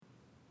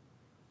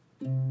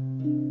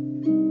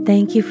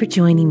Thank you for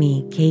joining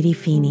me, Katie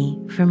Feeney,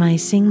 for my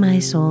Sing My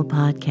Soul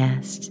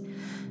podcast,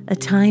 a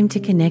time to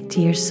connect to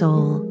your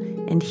soul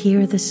and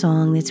hear the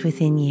song that's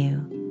within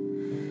you.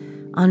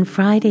 On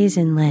Fridays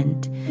in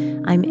Lent,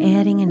 I'm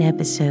adding an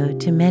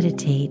episode to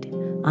meditate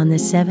on the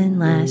 7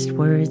 last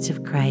words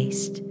of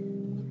Christ.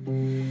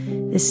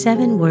 The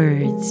 7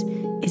 words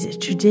is a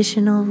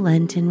traditional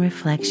Lenten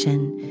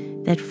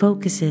reflection that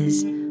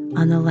focuses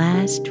on the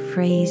last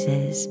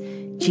phrases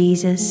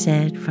Jesus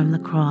said from the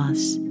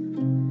cross.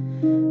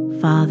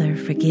 Father,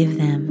 forgive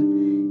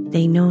them.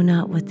 They know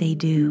not what they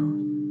do.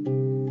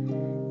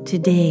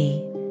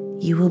 Today,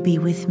 you will be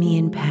with me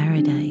in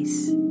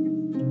paradise.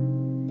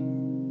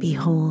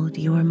 Behold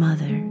your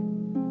mother.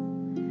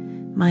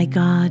 My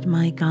God,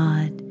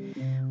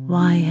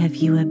 why have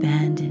you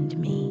abandoned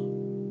me?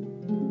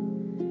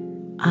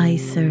 I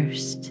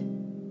thirst.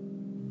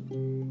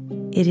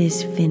 It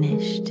is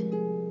finished.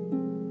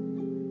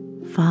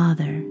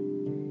 Father,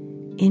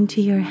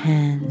 into your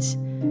hands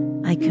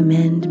I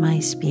commend my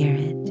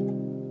spirit.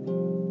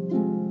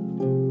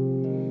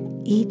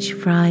 Each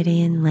Friday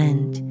in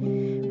Lent,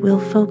 we'll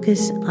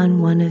focus on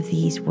one of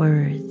these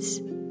words.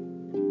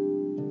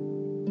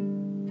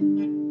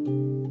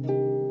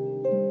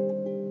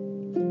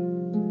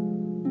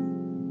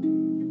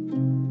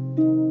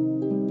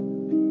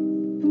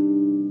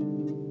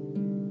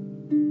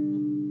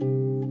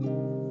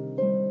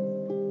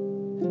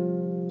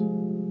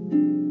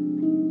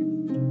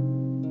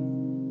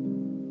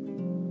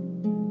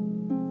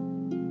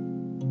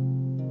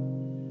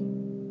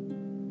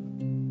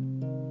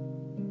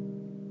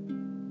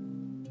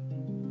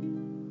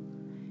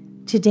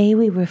 Today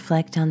we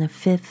reflect on the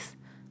 5th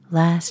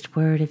last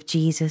word of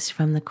Jesus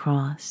from the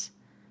cross,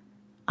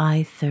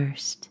 I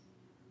thirst.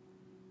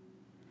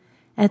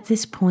 At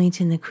this point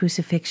in the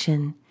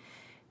crucifixion,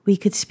 we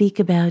could speak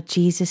about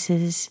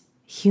Jesus'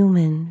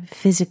 human,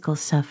 physical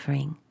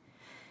suffering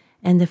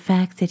and the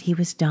fact that he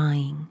was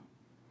dying.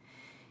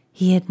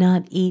 He had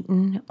not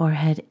eaten or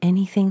had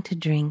anything to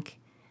drink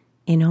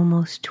in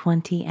almost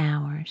 20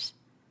 hours.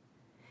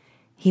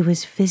 He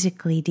was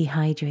physically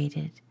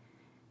dehydrated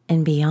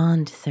and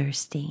beyond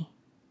thirsty.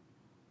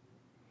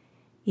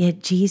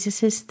 Yet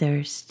Jesus'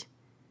 thirst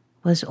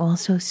was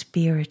also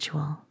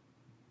spiritual.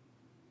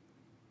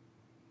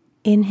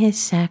 In his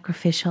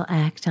sacrificial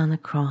act on the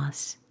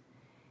cross,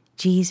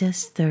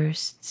 Jesus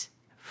thirsts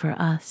for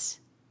us.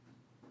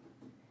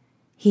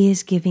 He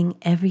is giving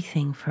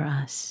everything for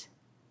us.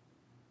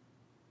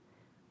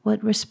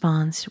 What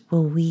response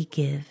will we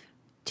give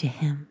to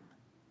him?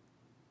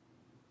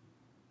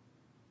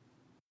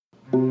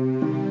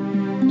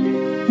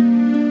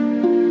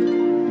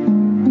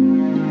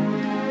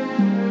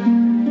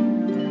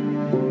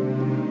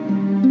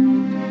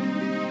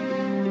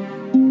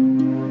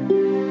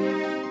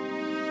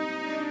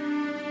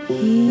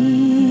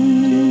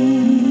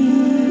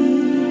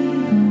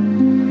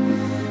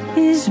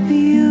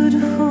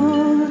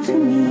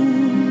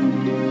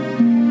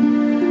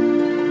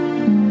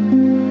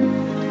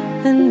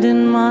 And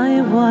in my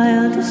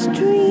wildest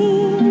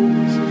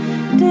dreams,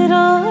 did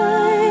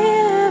I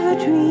ever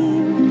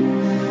dream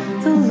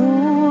the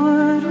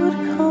Lord would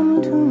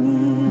come to me?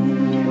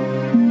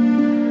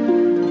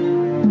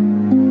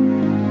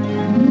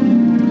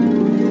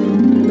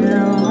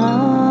 Now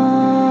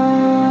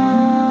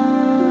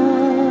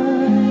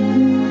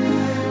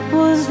I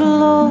was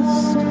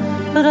lost,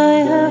 but I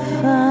have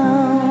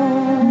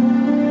found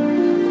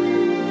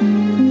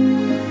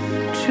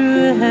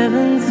true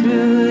heaven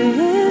through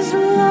his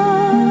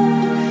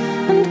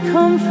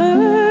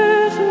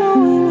comfort,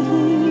 knowing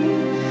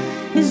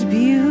he is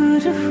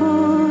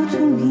beautiful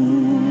to me.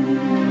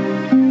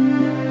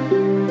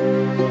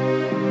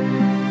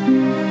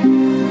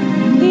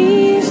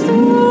 He's the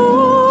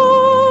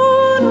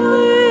road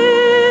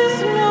with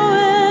no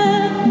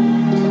end.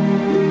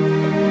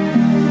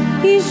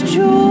 He's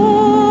joy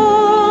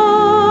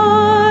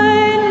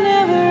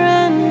never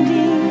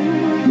ending.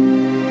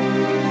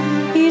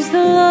 He's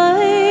the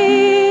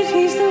light,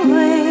 he's the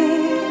way,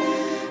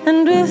 and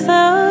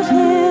without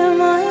him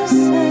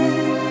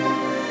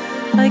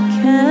I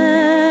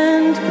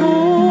can't go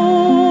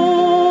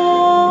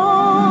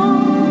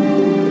on,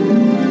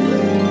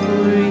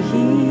 for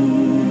he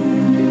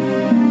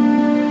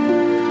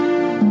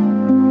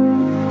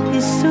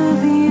is so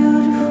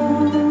beautiful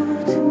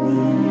to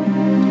me.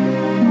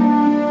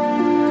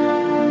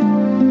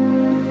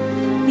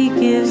 He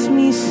gives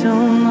me so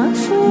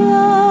much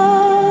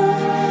love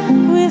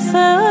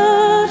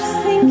without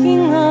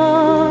thinking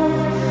of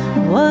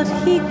what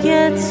he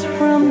gets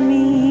from me.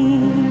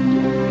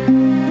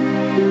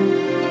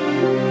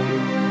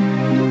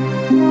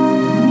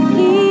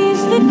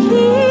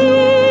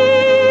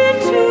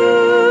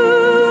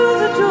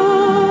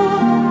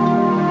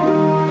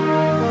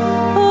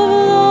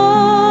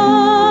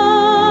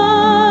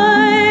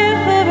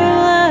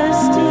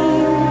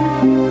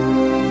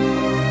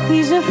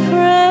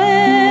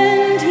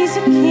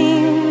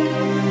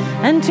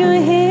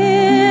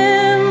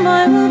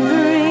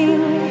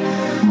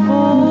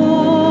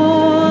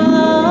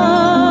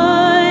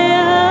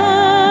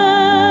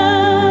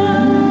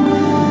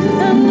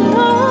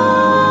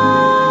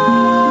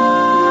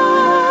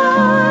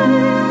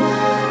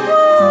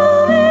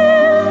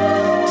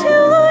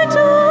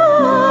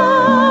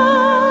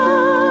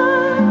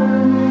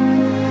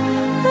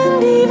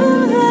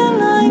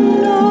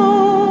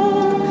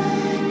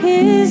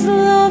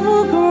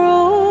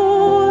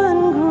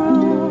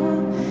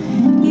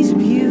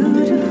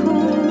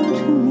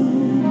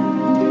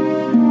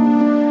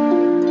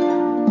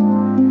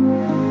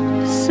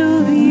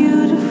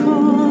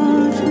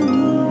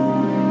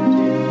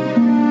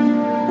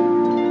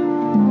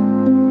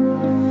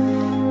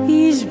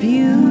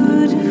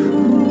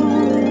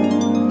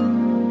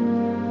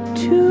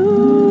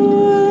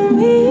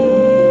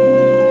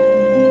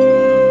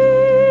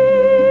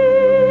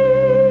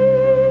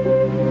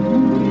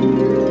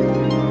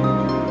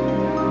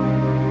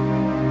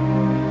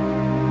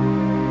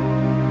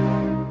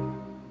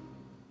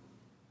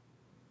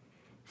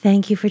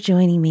 Thank you for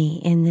joining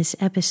me in this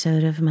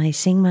episode of my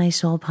Sing My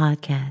Soul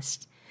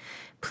podcast.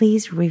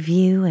 Please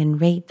review and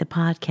rate the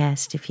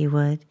podcast if you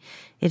would.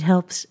 It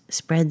helps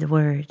spread the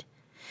word.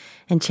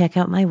 And check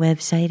out my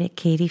website at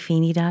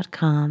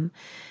katiefeeney.com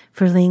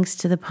for links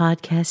to the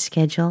podcast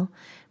schedule,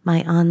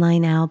 my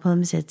online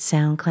albums at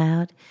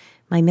SoundCloud,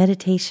 my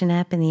meditation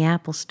app in the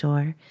Apple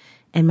Store,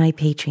 and my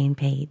Patreon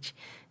page,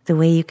 the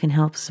way you can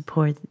help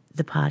support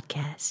the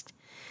podcast.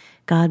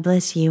 God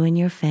bless you and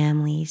your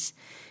families,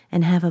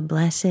 and have a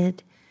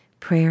blessed,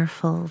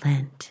 prayerful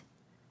Lent.